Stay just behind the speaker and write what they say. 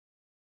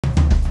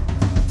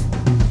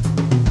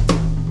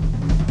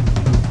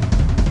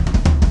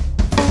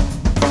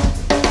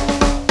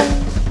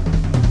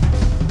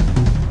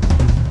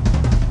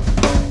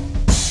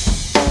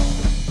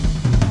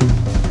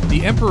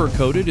Emperor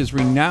Coated is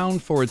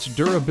renowned for its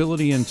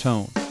durability and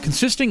tone.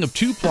 Consisting of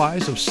 2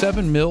 plies of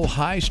 7mm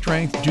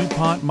high-strength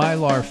DuPont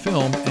Mylar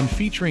film and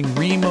featuring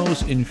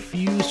Remo's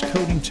infused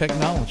coating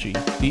technology,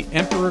 the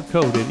Emperor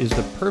Coated is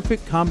the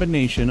perfect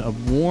combination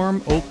of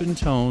warm, open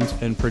tones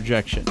and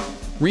projection.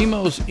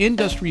 Remo's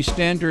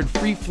industry-standard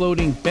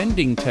free-floating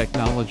bending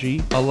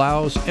technology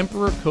allows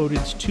Emperor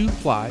Coated's 2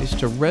 plies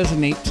to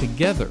resonate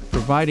together,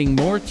 providing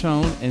more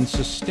tone and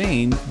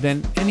sustain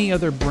than any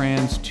other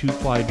brand's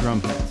 2-ply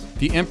drumheads.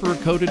 The Emperor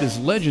Coated is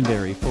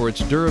legendary for its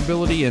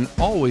durability and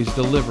always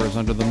delivers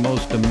under the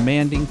most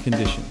demanding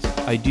conditions.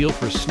 Ideal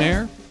for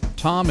snare,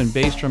 tom and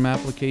bass drum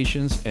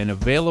applications, and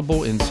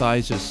available in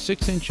sizes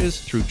 6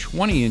 inches through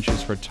 20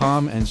 inches for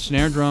tom and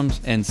snare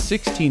drums and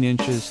 16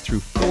 inches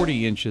through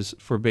 40 inches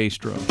for bass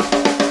drums.